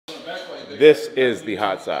This is the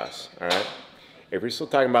hot sauce, all right? If you're still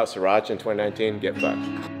talking about sriracha in 2019, get fucked.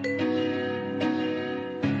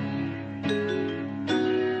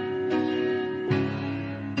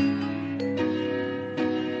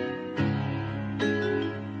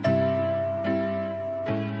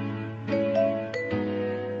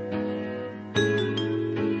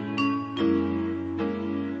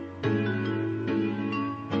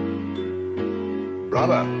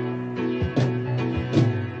 Bravo.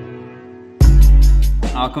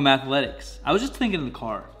 Occam Athletics. I was just thinking in the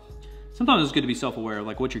car. Sometimes it's good to be self-aware of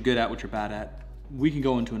like what you're good at, what you're bad at. We can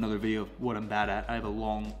go into another video of what I'm bad at. I have a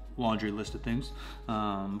long laundry list of things.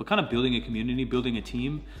 But kind of building a community, building a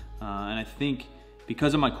team. And I think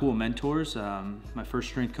because of my cool mentors, my first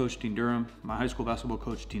strength coach, Dean Durham, my high school basketball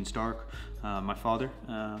coach, Dean Stark, my father,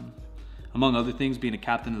 among other things, being a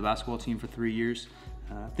captain of the basketball team for 3 years.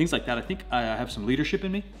 Things like that. I think I have some leadership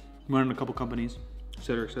in me, running a couple companies, et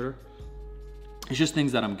cetera, et cetera. It's just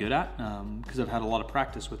things that I'm good at because I've had a lot of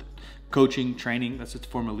practice with it. Coaching, training, that's a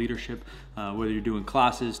form of leadership, whether you're doing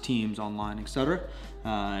classes, teams, online, et cetera.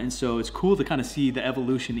 And so it's cool to kind of see the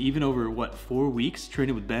evolution even over, what, 4 weeks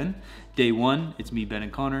training with Ben. Day 1, it's me, Ben,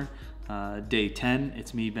 and Connor. Day 10,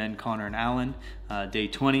 it's me, Ben, Connor, and Alan. Day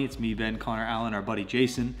 20, it's me, Ben, Connor, Alan, our buddy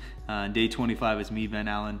Jason. Day 25, it's me, Ben,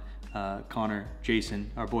 Alan, Connor,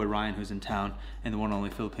 Jason, our boy Ryan, who's in town, and the one and only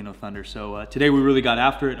Filipino Thunder. So today we really got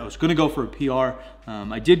after it. I was gonna go for a PR.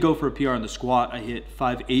 I did go for a PR in the squat. I hit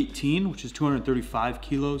 518, which is 235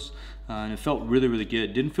 kilos, and it felt really, really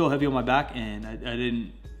good. Didn't feel heavy on my back, and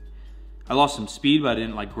I lost some speed, but I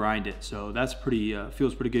didn't like grind it. So that's pretty,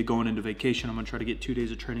 feels pretty good going into vacation. I'm gonna try to get 2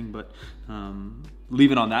 days of training, but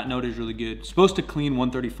leaving on that note is really good. Supposed to clean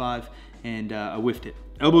 135, and I whiffed it.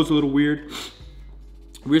 Elbow's a little weird.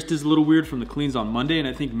 Wrist is a little weird from the cleans on Monday, and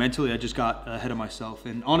I think mentally I just got ahead of myself.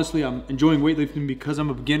 And honestly, I'm enjoying weightlifting because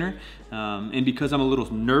I'm a beginner and because I'm a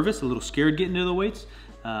little nervous, a little scared getting into the weights,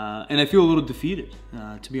 and I feel a little defeated.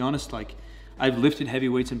 To be honest, like I've lifted heavy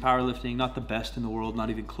weights in powerlifting, not the best in the world,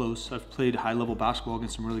 not even close. I've played high-level basketball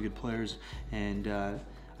against some really good players, and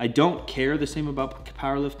I don't care the same about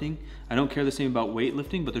powerlifting. I don't care the same about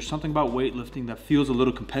weightlifting, but there's something about weightlifting that feels a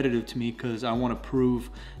little competitive to me because I want to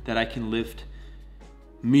prove that I can lift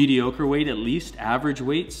mediocre weight, at least average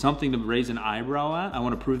weight, something to raise an eyebrow at. I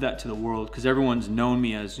want to prove that to the world because everyone's known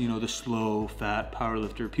me as, you know, the slow, fat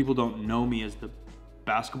powerlifter. People don't know me as the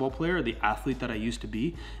basketball player, the athlete that I used to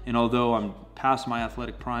be. And although I'm past my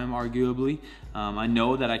athletic prime, arguably, I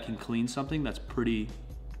know that I can clean something that's pretty,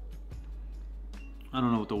 I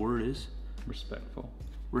don't know what the word is.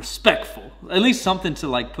 Respectful. At least something to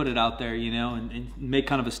like put it out there, you know, and make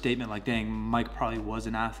kind of a statement like, dang, Mike probably was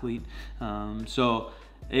an athlete. So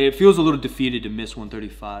it feels a little defeated to miss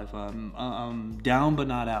 135. I'm down but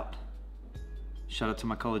not out. Shout out to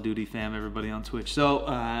my Call of Duty fam, everybody on Twitch. So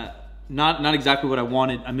not exactly what I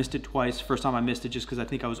wanted. I missed it twice. First time I missed it just because I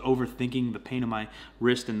think I was overthinking the pain of my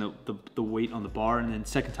wrist and the weight on the bar. And then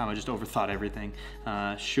second time I just overthought everything.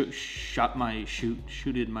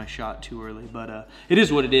 Shooted my shot too early. But it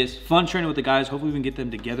is what it is. Fun training with the guys. Hopefully we can get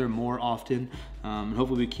them together more often. And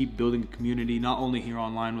hopefully we keep building a community, not only here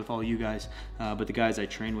online with all you guys, but the guys I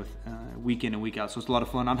train with week in and week out. So it's a lot of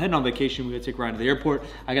fun. I'm heading on vacation. We gotta take a ride to the airport.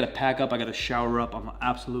 I gotta pack up. I gotta shower up. I'm an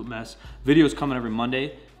absolute mess. Videos coming every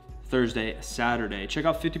Monday, Thursday, Saturday. Check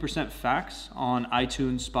out 50% Facts on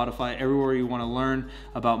iTunes, Spotify, everywhere you want to learn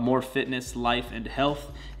about more fitness, life, and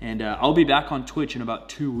health. And I'll be back on Twitch in about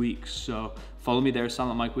 2 weeks. So follow me there,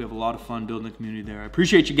 Silent Mike. We have a lot of fun building the community there. I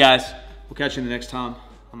appreciate you guys. We'll catch you in the next time.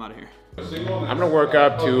 I'm out of here. I'm gonna work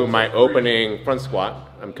up to my opening front squat.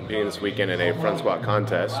 I'm competing this weekend in a front squat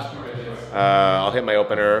contest. I'll hit my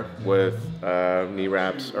opener with knee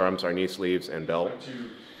sleeves and belt.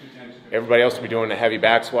 Everybody else will be doing a heavy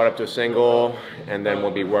back squat up to a single, and then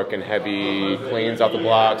we'll be working heavy cleans off the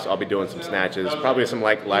blocks. I'll be doing some snatches, probably some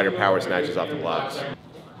like lighter power snatches off the blocks.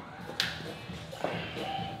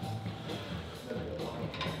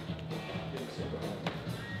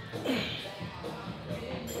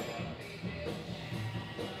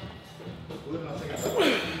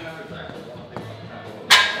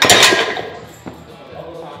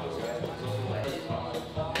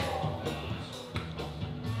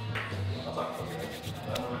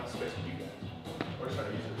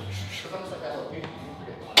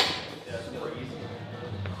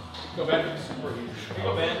 Go back, super easy.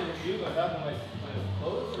 Go back to the shoe, I have my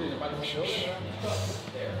clothes, and if I can show you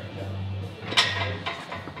there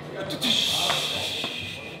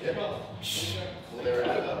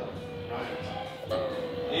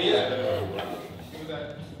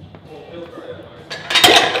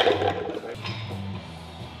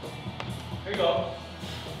you go.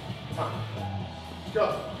 Let's go.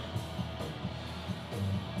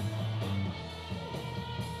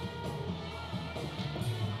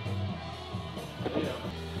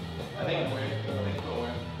 I think I'm weird.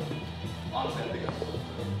 Honestly, I think I'm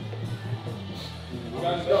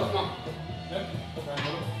Guys, go. Come on. Yep.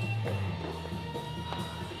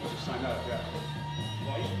 Once you sign up, yeah.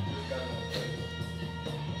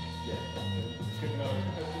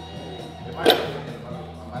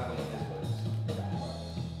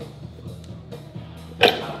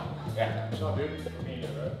 Yeah. What's up, dude?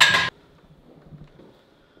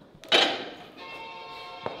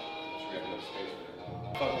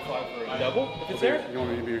 For a double, if it's there? You want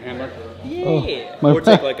me to be your handler? Yeah. my Or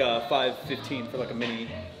take like a 515 for like a mini.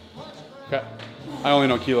 Okay. I only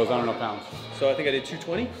know kilos, I don't know pounds. So I think I did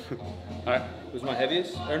 220. Alright. Was my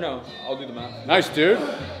heaviest? Or no, I'll do the math. Nice, dude. And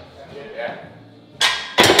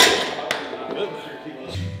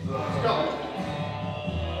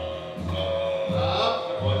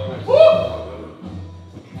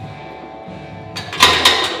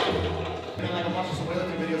then like I'm watching some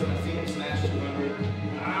weightlifting videos and I've seen him snatch 200.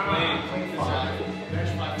 Clean 5. Bench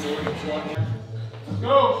 540. Squat.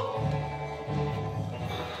 Go!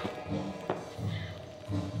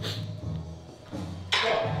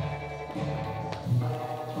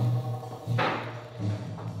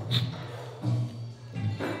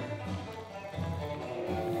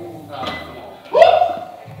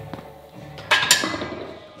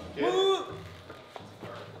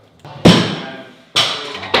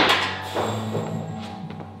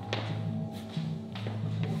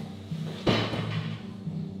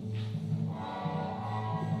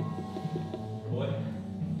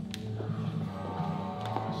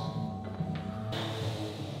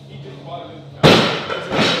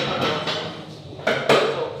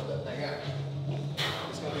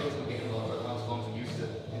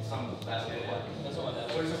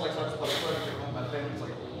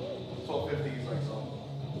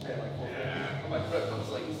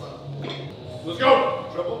 Let's go!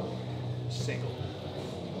 Triple. Single.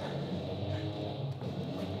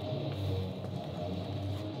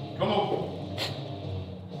 Come on.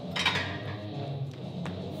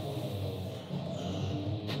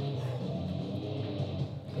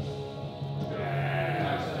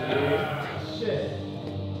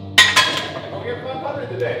 Go get 500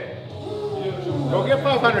 today. Go get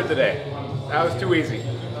 500 today. That was too easy.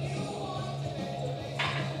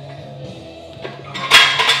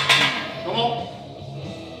 Come on.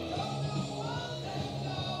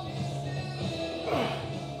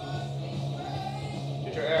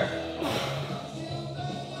 Get your air.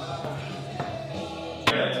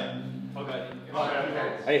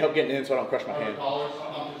 I need help getting in so I don't crush my hand. Collars,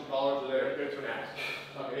 not just collars are there. Good for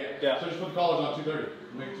now. Okay, yeah. So just put the collars on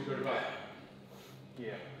 230. Make it 235.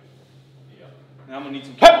 Yeah. And I'm gonna need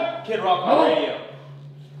some Kid Rock on the radio.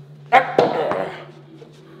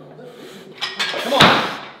 Come on.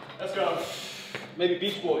 Let's go. Maybe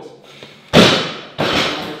Beach Boys.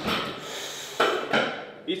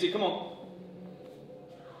 Easy, come on.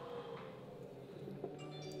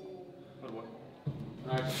 Good boy.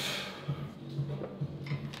 Nice.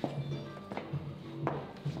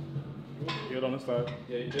 Good on this side.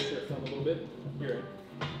 Yeah, you just hear film a little bit. Here.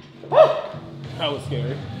 That was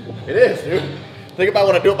scary. It is, dude. Think about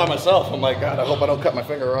when I do it by myself. I'm like, God, I hope I don't cut my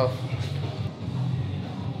finger off.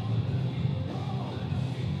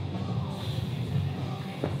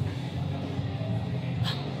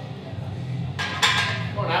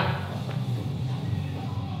 Come on now.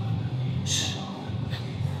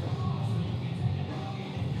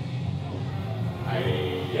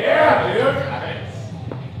 Yeah, dude.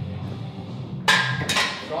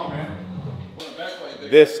 Strong, man.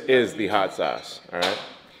 This is the hot sauce, all right?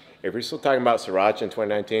 If you're still talking about sriracha in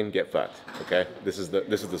 2019, get fucked, okay? This is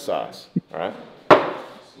the sauce, all right?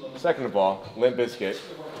 Second of all, Limp Bizkit.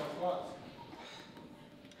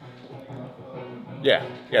 Yeah,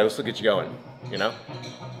 this will get you going, you know?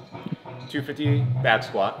 250 back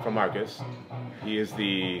squat from Marcus. He is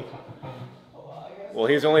he's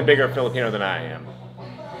only bigger Filipino than I am.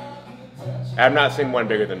 I've not seen one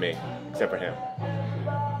bigger than me, except for him.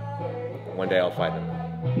 One day I'll fight him.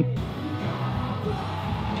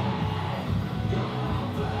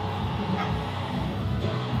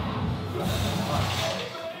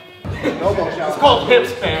 It's called hip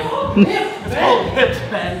span. It's called hip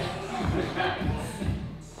span.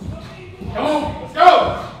 Come on, let's go!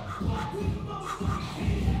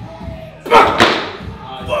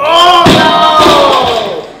 Oh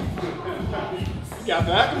no! You got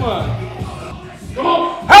that? Come on. Come on!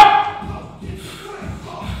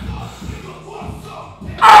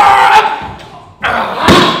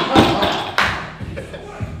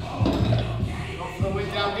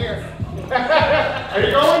 down here. Are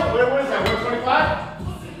you going? What is that, 125?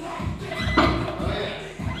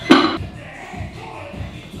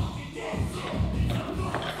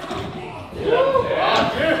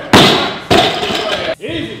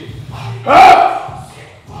 Easy.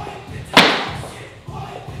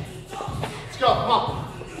 Let's go, come on.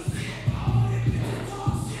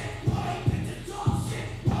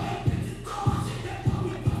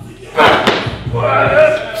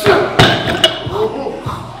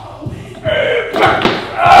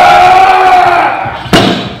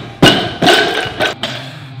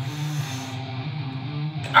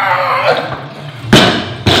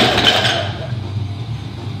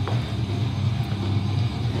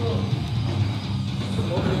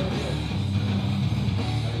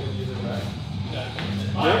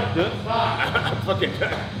 I'm fucking.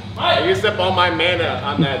 I used up all my mana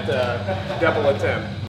on that double attempt.